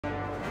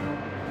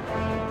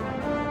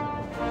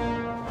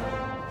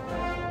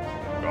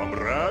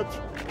Comrade?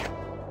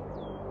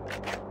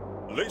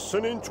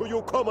 Listening to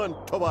your command,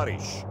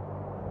 товарищ.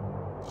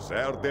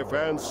 Their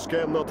defense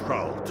cannot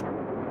halt.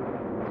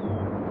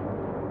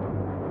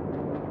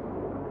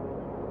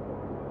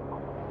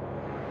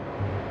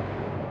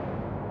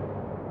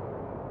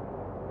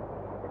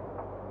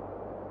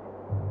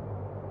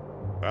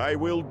 I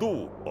will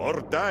do or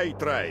die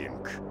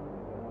trying.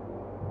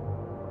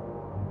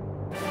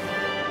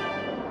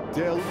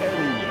 Tell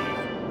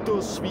enemy,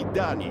 до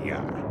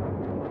свидания.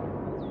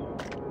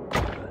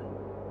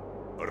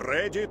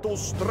 Ready to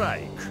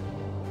strike.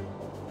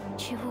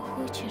 Чего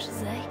хочешь,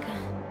 зайка?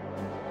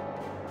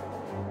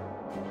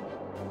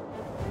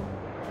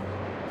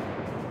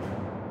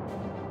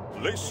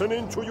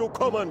 Listening to your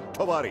command,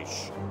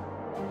 товарищ.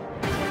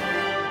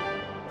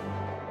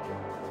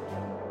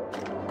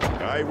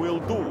 I will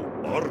do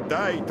or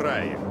die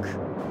trying.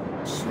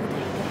 Should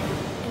I die,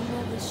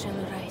 another shall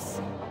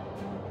rise.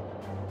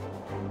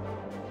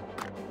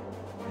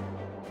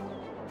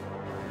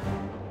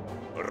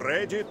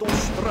 Ready to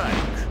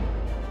strike.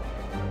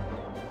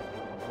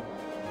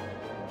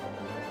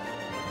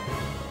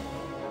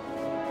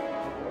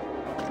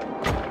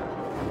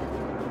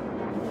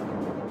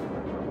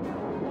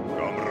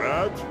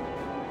 Comrade?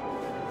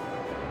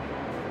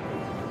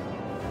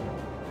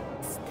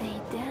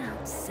 Stay down,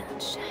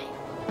 sunshine.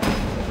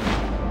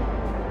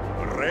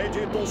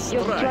 Ready to Your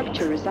strike.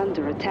 structure is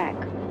under attack.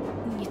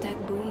 Не так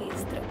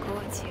быстро,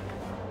 котик.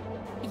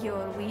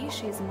 Your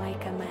wish is my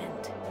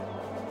command.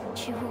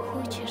 Чего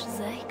хочешь,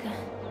 зайка?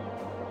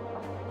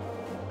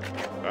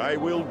 I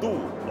will do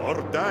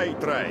or die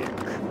trying.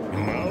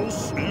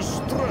 Mouse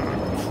is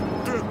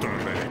trapped.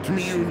 Detonate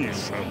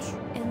munitions.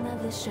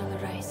 Another shall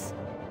rise.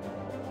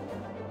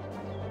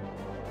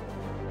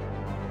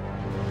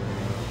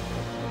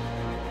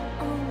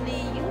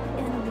 Only you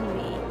and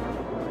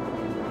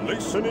me.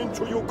 Listening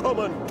to your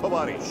command,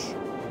 товарищ.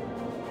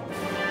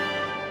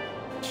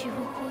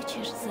 Чего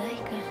хочешь,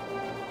 зайка?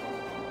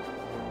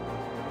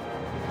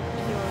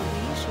 Your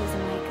wish is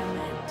my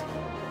command.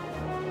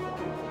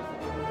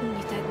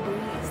 Не так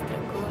быстро,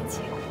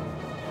 котик.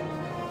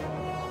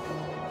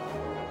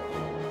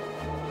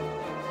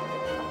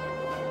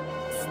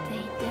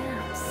 Stay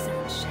down,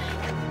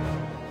 sunshine.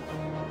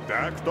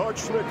 Так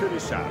точно,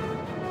 комиссар.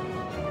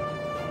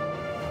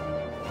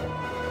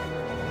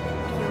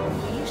 Your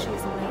wish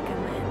is my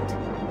command.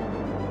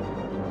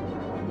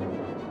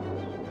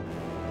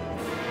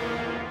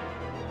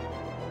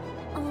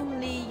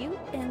 Only you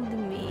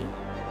and me.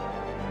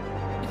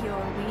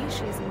 Your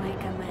wish is my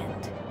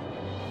command.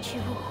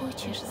 Чего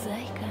хочешь,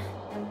 зайка?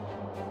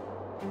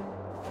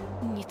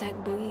 Не так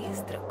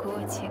быстро,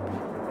 котик.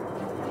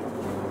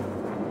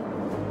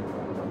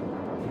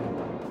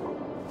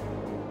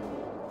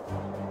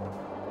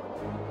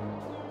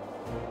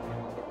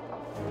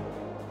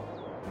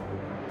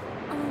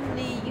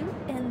 Only you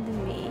and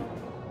me.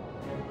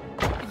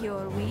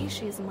 Your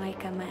wish is my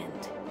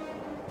command.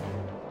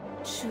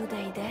 Should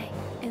I die,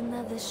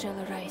 another shall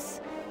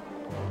arise.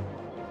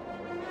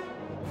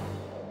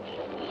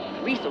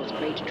 Resource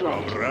crate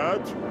dropped.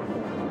 Comrade?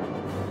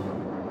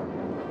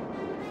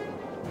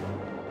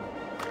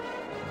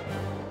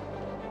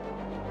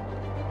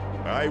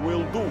 I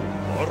will do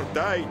or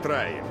die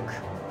trying.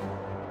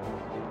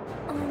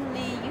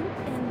 Only you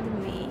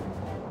and me.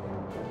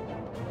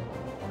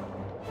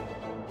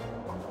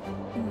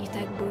 Не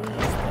так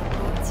быстро,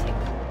 котик.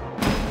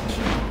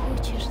 Чего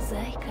хочешь,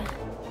 зайка?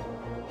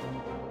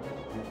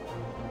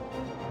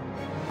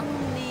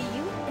 Only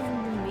you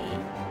and me.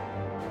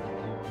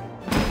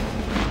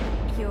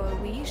 Your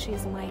wish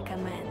is my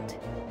command.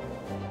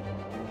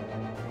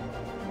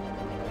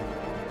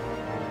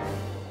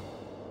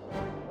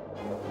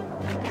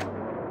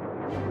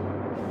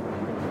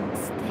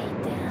 Stay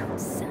down,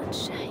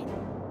 sunshine.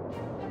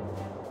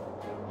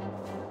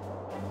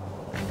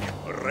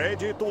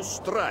 Ready to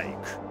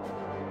strike.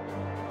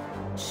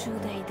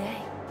 Should I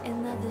die,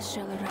 another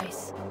shall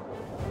arise.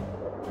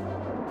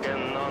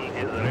 Cannon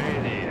is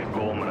ready,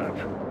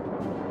 comrade.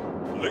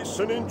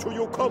 Listening to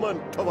your command,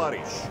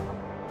 товарищ.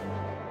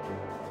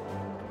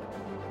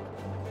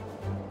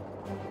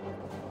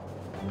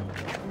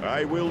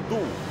 I will do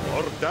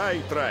or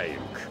die trying.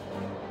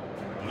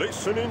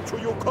 Listening to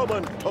your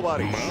command,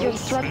 товарищ. Your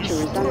structure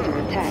is under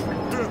attack.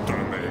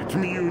 Detonate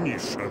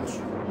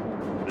munitions.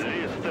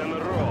 Listen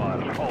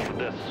roar of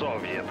the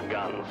Soviet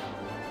guns.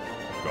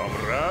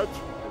 Comrade?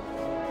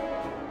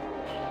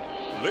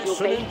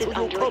 Listening base is to your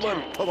under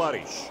command, attack.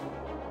 товарищ.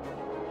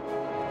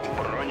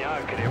 Броня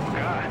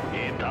крепка,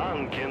 и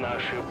танки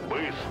наши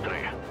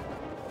быстрые.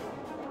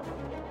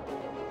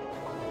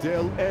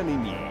 Tell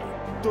enemy,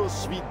 до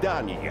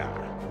свидания.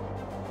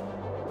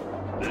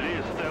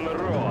 Listen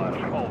roar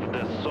of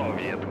the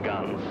Soviet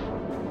guns.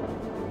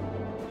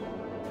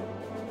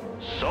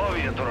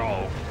 Soviet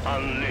row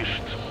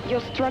unleashed.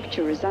 Your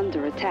structure is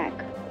under attack.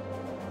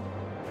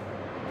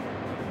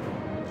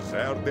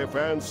 Their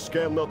defense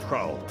cannot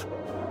halt.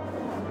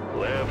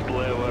 Left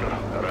lever,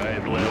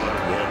 right lever.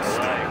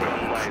 Like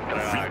on my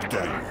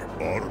Victory tractor.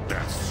 or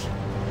death.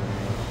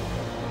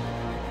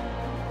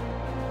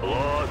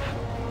 Load,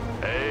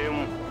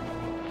 aim,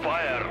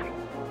 fire.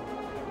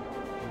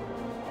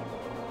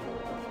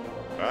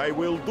 I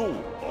will do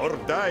or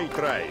die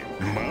trying.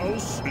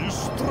 Mouse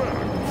is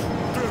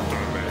trapped.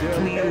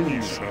 Detonate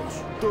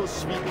munitions. До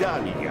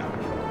свидания.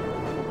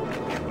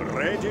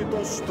 Ready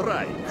to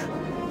strike.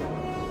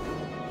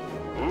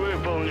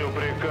 Выполню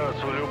приказ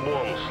в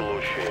любом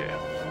случае.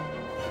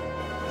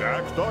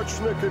 Так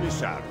точно,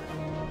 комиссар.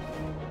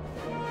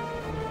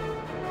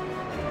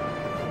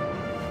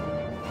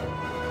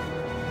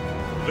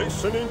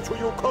 Listening to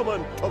your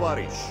command,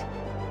 товарищ.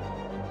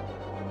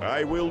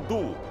 I will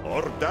do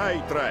or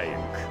die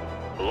trying.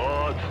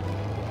 Load,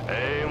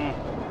 aim,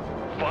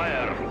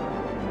 fire.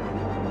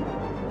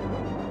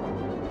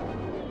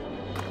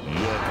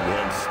 Not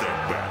one step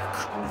back.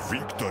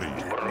 Victory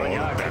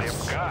Броня or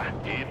death. крепка,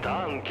 и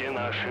танки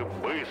наши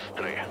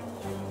быстры.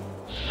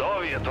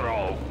 Soviet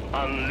Row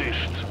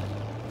unleashed.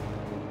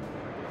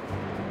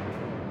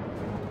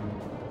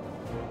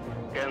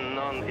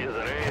 Cannon is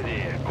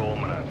ready,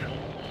 comrade.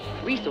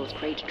 Resource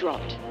crate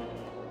dropped.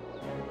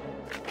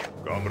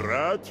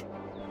 Comrade.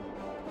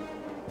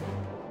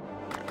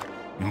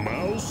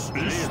 Mouse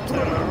is Listen,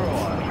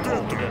 trapped. roar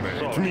of the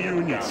Detonate Soviet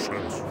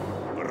munitions.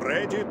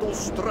 Ready to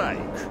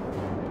strike.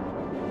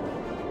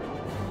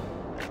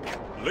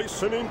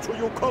 Listening to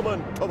your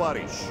command,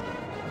 товарищ.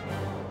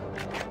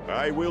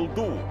 I will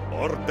do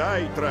or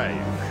die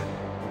trying.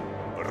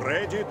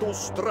 Ready to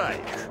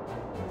strike.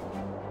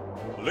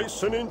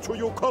 Listening to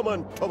your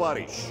command,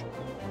 товарищ.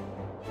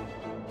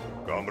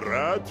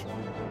 Comrade.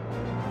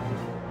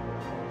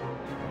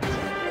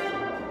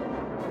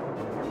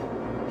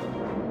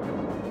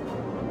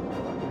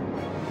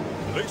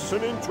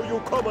 Listening to your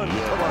command,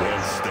 товарищ.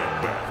 One step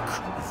back.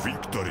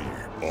 Victory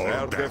or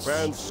their death.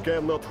 Defense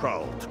cannot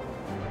halt.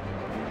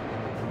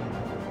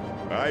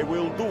 I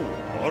will do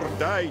or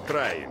die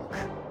trying.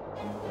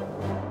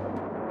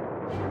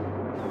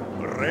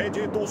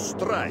 Ready to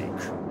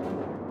strike.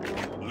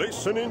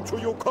 Listening to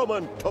your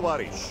command,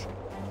 товарищ.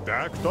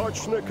 Так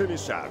точно,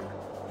 комиссар.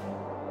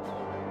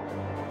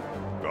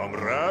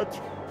 Comrade.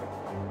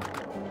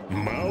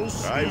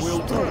 Mouse I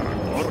will do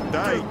or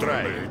die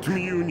trying.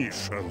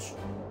 Munitions.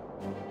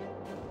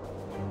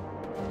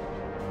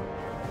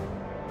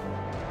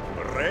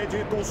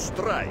 Ready to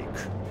strike.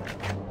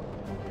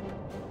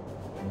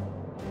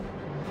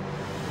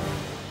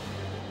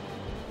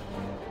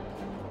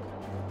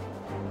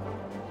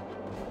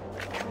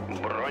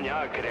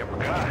 Броня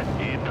крепка,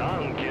 и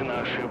танки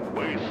наши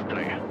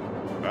быстры.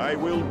 I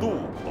will do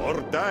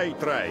or die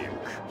trying.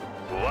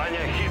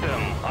 Ваня hit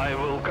him, I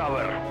will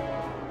cover.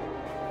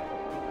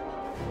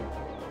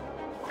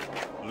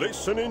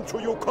 Listening to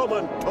your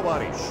command,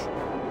 товарищ.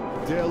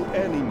 Tell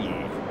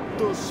enemy.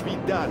 До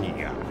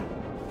свидания.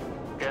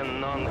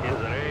 Cannon is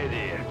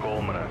ready,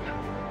 comrade.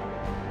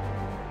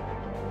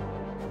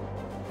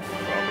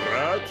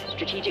 Comrade.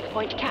 Strategic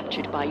point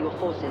captured by your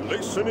forces.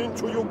 Listening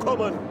to your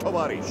command,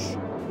 товарищ.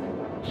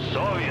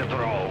 Soviet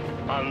Row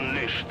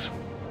unleashed.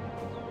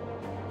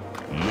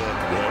 Not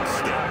one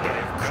step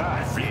back.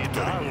 И Victory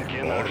танки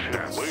or наши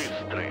death.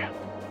 быстры.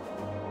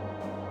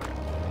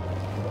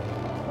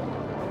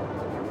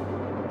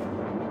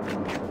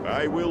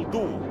 I will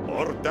do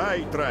or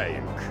die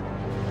trying.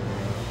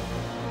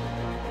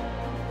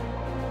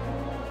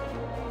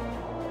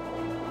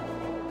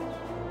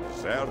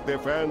 Their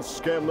defense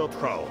cannot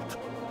halt.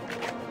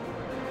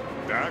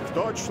 Так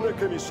точно,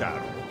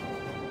 комиссар.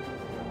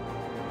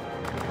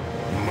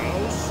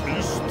 Mouse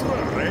is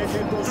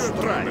ready to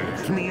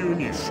strike.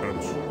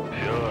 Munitions.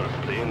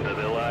 First into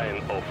the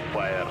line of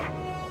fire.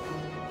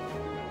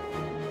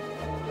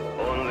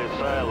 Only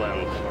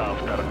silence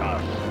after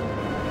us.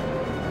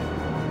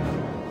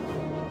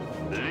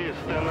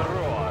 Listen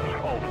roar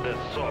of the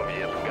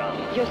Soviet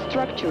guns. Your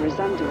structure is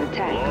under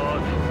attack.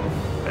 Load,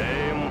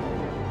 aim,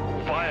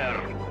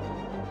 fire.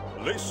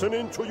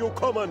 Listening to your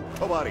command,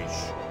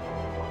 товарищ.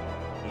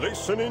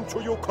 Listening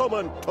to your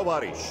command,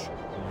 товарищ.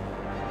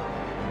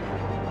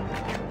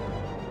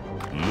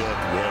 Not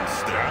one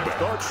step back.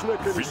 Точно,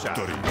 комиссар.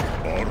 Victory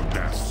or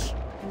death.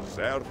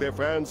 Their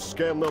defense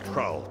cannot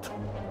halt.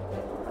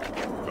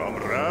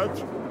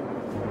 Comrade.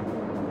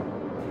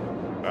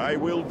 I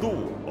will do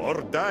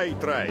or die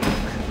trying.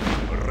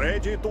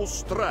 Ready to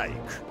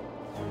strike.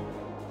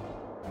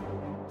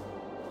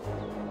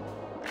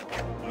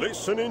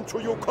 Listening to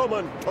your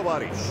command,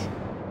 товарищ.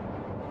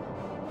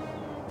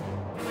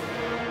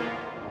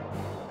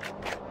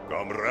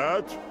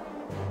 Comrade.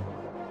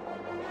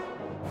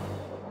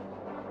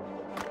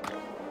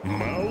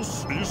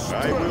 Mouse is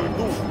I will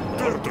do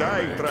or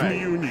die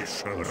trying.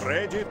 Munitions.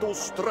 Ready to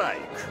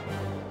strike.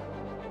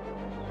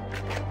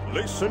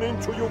 Listening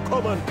to your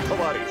command,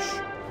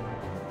 товарищ.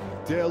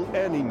 Tell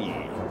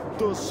enemy.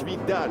 До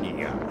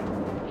свидания.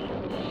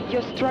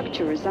 Your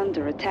structure is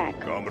under attack.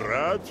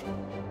 Comrade.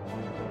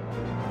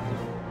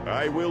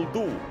 I will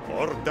do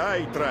or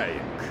die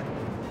trying.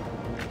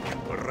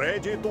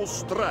 Ready to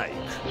strike.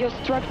 Your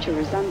structure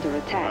is under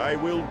attack. I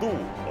will do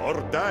or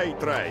die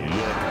trying.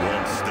 Not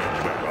one step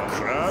back.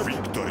 Comrade.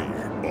 Victory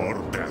or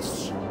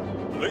death.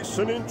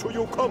 Listening to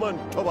your command,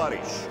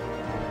 товарищ.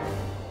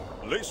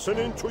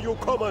 Listening to your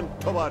command,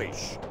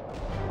 товарищ.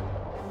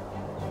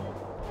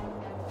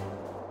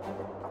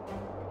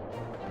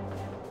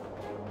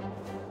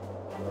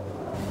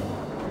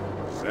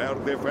 Their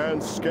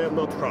defense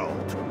cannot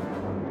halt.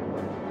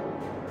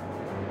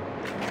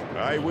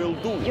 I will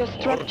do Your or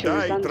structure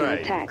die is under trying.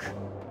 attack.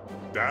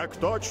 Так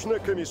точно,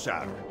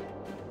 комиссар.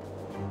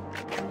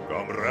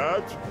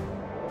 Комрад.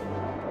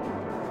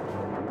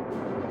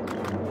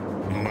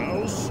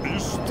 Mouse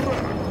is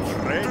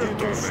trapped. Ready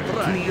to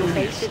strike. Your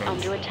base is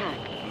under attack.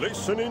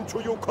 Listening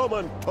to your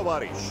command,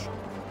 товарищ.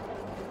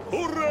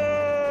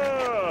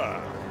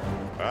 Hurrah!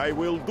 I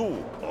will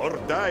do or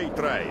die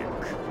trying.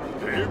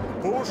 Keep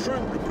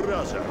pushing,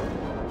 brother.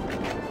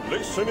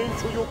 Listening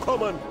to your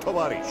command,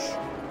 товарищ.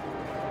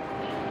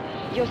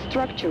 Your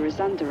structure is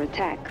under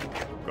attack.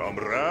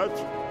 Комрад.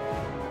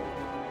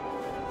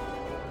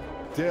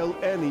 Tell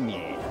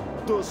enemy.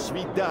 До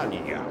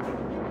свидания.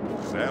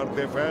 Their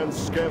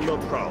defense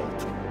cannot halt.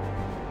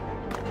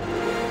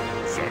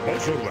 The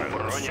motherland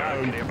Броня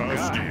sound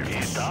as крепка, и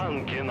gifts.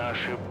 танки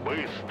наши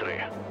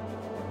быстрые.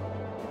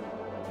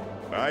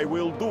 I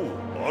will do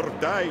or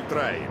die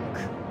trying.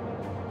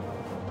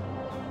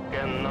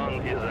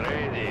 Cannon is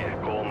ready,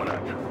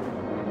 comrade.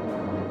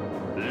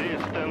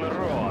 Listen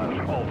roar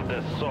of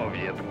the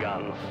Soviet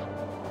guns.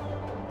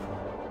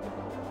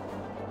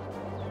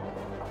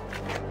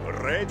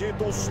 Ready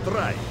to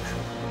strike.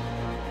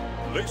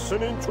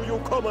 Listening to your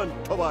command,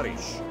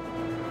 товарищ.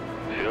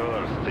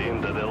 First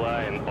into the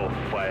line of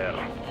fire.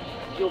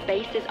 Your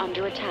base is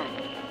under attack.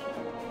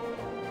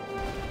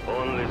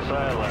 Only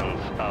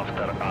silence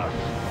after us.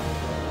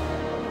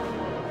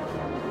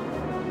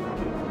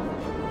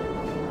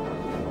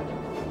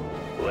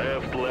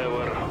 Left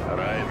lever,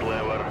 right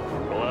lever,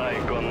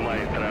 like on my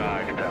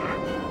tractor.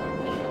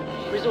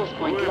 Resource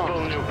point lost.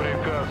 Выполню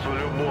приказ в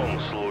любом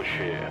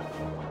случае.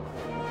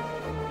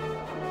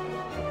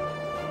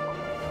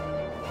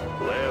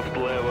 Left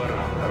lever,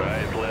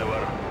 right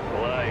lever,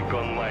 like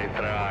on my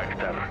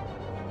tractor.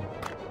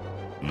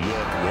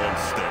 Not one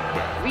step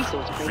back.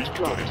 Resource point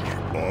dropped.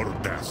 Victory or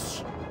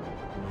death.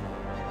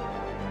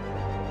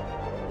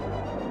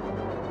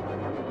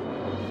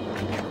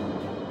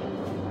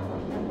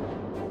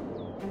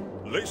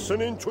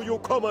 Listening to your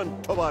command,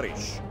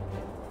 товарищ.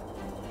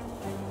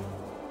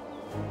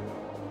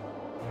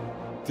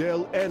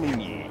 Tell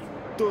enemy.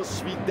 До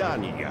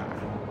свидания.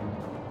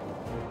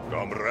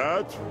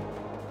 Комрад.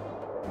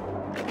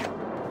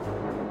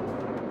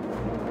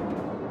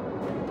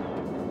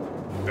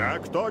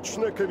 Так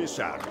точно,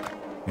 комиссар.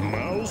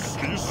 Mouse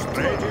is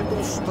ready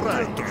to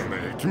strike.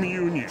 Detonate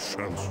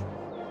munitions.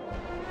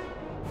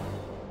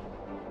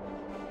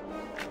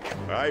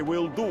 I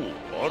will do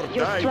or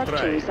Your die structure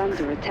trying. is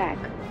under attack.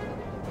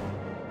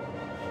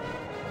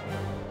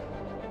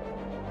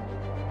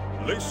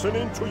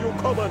 Listening to your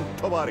command,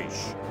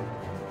 товарищ.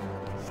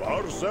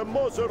 For the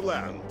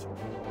motherland.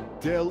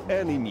 Tell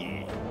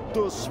enemy.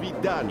 До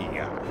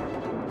свидания.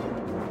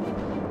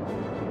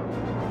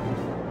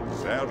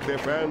 Their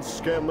defense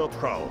cannot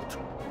halt.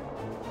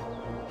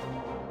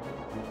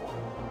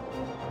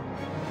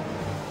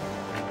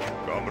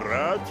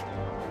 Comrade.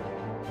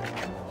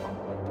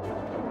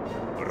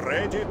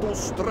 Ready to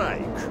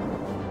strike.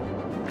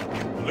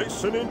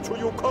 Listening to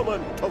your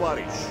command,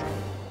 товарищ.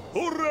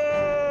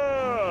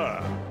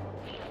 Hurrah!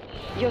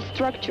 Your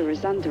structure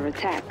is under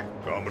attack.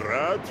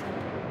 Comrade.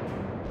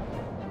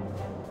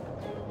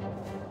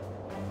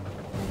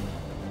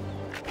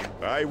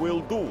 I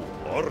will do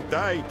or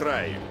die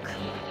trying.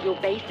 Your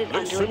base is under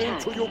Listening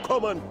attack. to your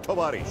command,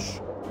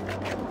 товарищ.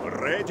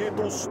 Ready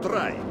to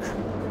strike.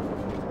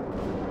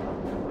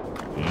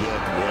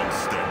 Not one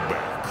step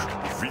back.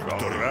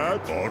 Victory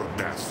or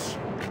death.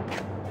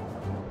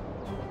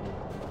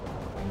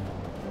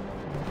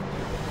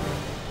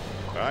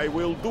 I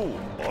will do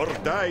or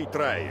die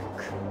trying.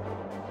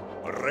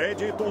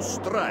 Ready to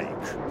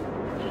strike.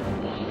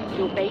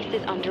 Your base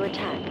is under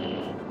attack.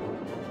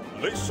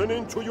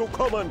 Listening to your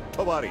command,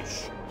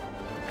 товарищ.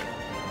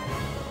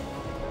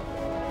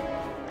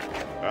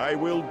 I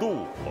will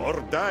do or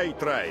die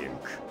trying.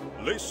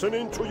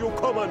 Listening to your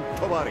command,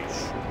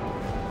 товарищ.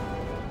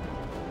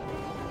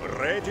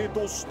 Ready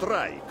to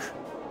strike.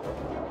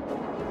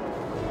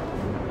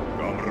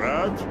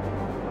 Comrade.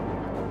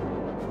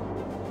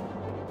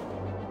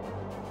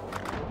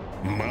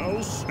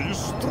 Mouse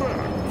is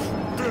trapped.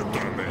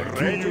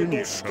 Detonate ready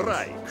to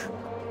strike.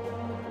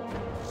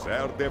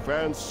 Their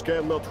defense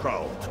cannot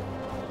halt.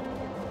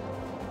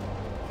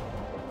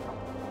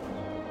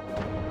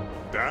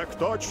 Так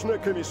точно,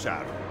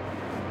 комиссар.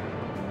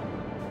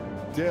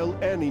 Tell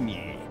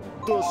enemy.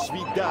 До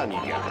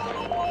свидания.